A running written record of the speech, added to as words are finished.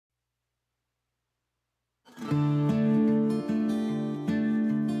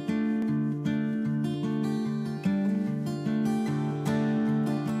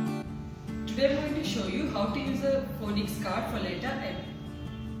how to use a phonics card for letter M.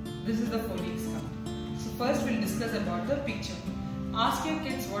 This is the phonics card. So first we'll discuss about the picture. Ask your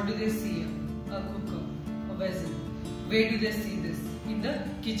kids what do they see here? A cooker, a vessel. Where do they see this? In the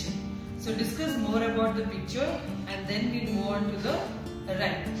kitchen. So discuss more about the picture and then we'll move on to the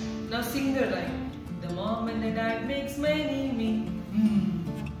rhyme. Now sing the rhyme. The mom and the dad makes many me.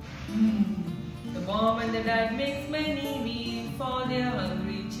 The mom and the dad makes many meal for their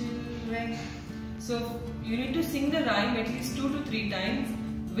hungry children. So you need to sing the rhyme at least 2 to 3 times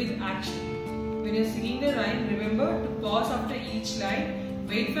with action. When you're singing the rhyme, remember to pause after each line,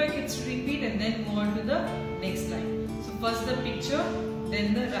 wait for your kids to repeat and then move on to the next line. So first the picture,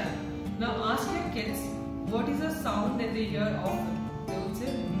 then the rhyme. Now ask your kids what is the sound that they hear often. They would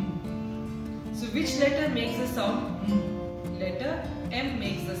say So which letter makes the sound Letter M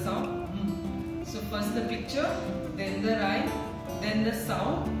makes the sound So first the picture, then the rhyme, then the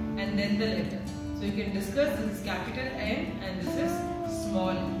sound and then the letter. So you can discuss this is capital N and this is small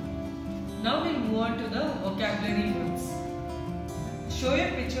n. Now we'll move on to the vocabulary words. Show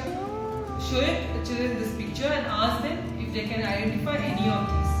your picture, show your children this picture and ask them if they can identify any of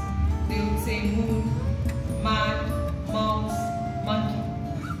these. They would say moon, mat, mouse, monkey.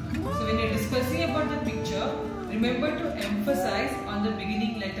 So when you're discussing about the picture, remember to emphasize on the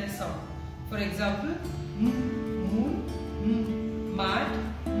beginning letter sound. For example, moon, mat,